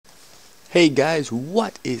Hey guys,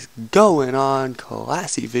 what is going on?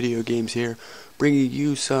 Classy Video Games here, bringing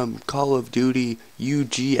you some Call of Duty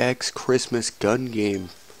UGX Christmas gun game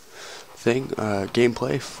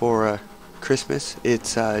gameplay for Christmas.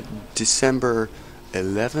 It's December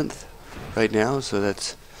 11th right now, so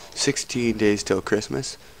that's 16 days till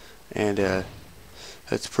Christmas, and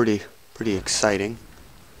that's pretty exciting.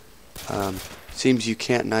 Seems you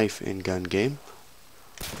can't knife in gun game,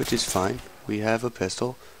 which is fine. We have a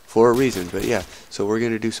pistol for a reason, but yeah, so we're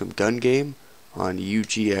going to do some gun game on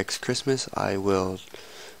UGX Christmas. I will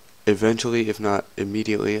eventually, if not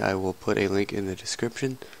immediately, I will put a link in the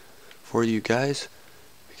description for you guys,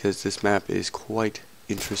 because this map is quite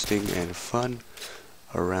interesting and fun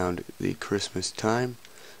around the Christmas time.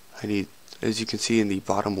 As you can see in the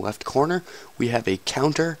bottom left corner, we have a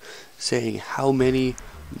counter saying how many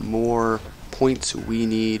more points we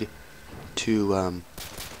need to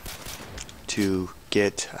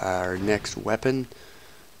get our next weapon,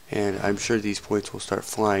 and I'm sure these points will start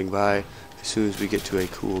flying by as soon as we get to a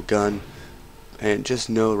cool gun. And just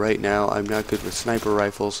know right now, I'm not good with sniper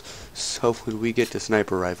rifles, so when we get to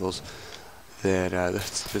sniper rifles, then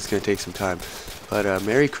that's going to take some time. But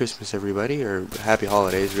Merry Christmas, everybody, or Happy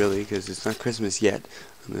Holidays, really, because it's not Christmas yet,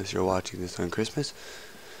 unless you're watching this on Christmas.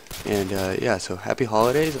 And yeah, so Happy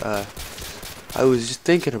Holidays. I was just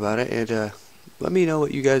thinking about it, and let me know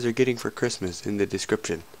what you guys are getting for Christmas in the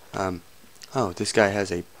description. Oh, this guy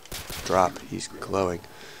has a drop. He's glowing.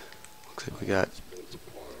 Looks like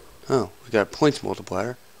we got points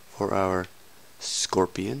multiplier for our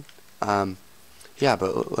Scorpion. Yeah,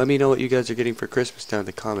 but let me know what you guys are getting for Christmas down in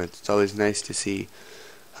the comments. It's always nice to see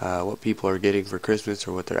what people are getting for Christmas,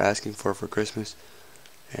 or what they're asking for Christmas.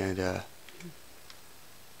 And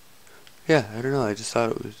yeah, I don't know. I just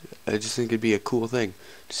think it'd be a cool thing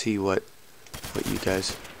to see what you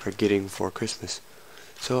guys are getting for Christmas.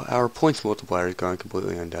 So our points multiplier is gone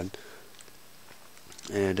completely undone.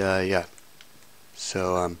 And yeah,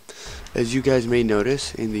 so as you guys may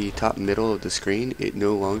notice, in the top middle of the screen, it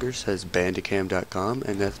no longer says bandicam.com,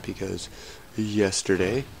 and that's because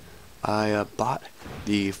yesterday I bought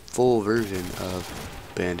the full version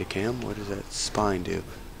of Bandicam. What does that spine do?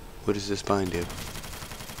 What does the spine do?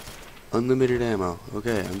 Unlimited ammo.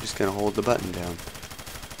 Okay, I'm just gonna hold the button down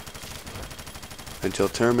until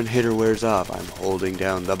term and hitter wears off. I'm holding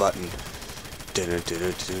down the button. Look at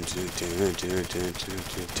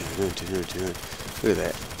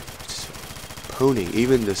that. It's poning.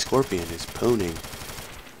 Even the Scorpion is poning.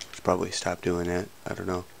 Should probably stop doing that. I don't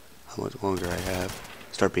know how much longer I have.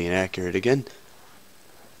 Start being accurate again.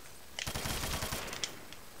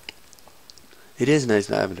 It is nice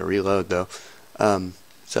not having to reload though.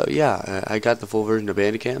 So yeah, I got the full version of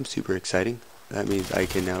Bandicam. Super exciting. That means I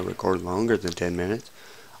can now record longer than 10 minutes.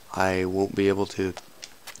 I won't be able to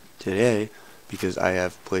today because I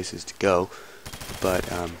have places to go. But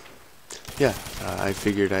yeah, I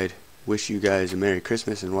figured I'd wish you guys a Merry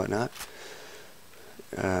Christmas and whatnot.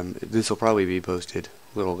 This will probably be posted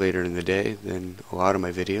a little later in the day than a lot of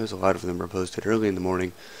my videos. A lot of them are posted early in the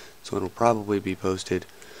morning, so it'll probably be posted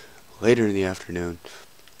later in the afternoon.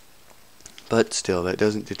 But still, that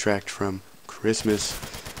doesn't detract from Christmas.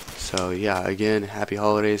 So yeah, again, happy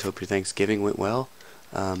holidays. Hope your Thanksgiving went well.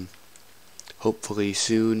 Hopefully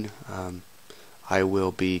soon I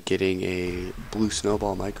will be getting a blue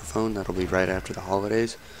snowball microphone. That'll be right after the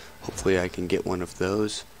holidays. Hopefully I can get one of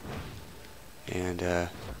those. And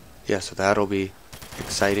yeah, so that'll be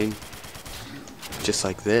exciting. Just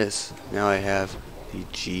like this, now I have the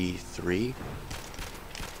G3.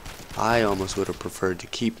 I almost would have preferred to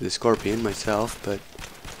keep the Scorpion myself, but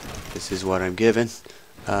this is what I'm given.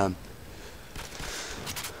 But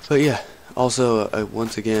yeah, also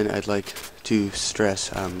once again, I'd like to stress,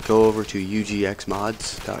 go over to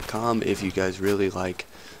UGXmods.com if you guys really like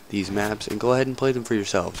these maps, and go ahead and play them for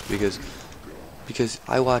yourselves, because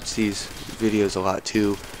I watch these videos a lot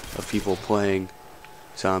too of people playing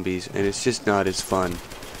zombies, and it's just not as fun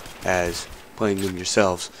as playing them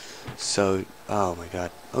yourselves. So, oh my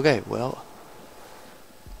god. Okay, well,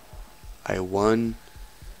 I won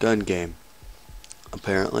gun game,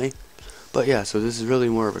 apparently. But yeah, so this is really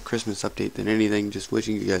more of a Christmas update than anything. Just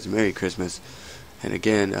wishing you guys a Merry Christmas. And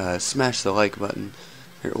again, smash the like button.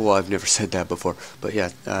 Well, I've never said that before. But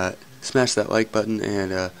yeah, smash that like button,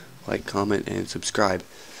 and like, comment, and subscribe.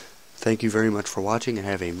 Thank you very much for watching, and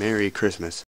have a Merry Christmas.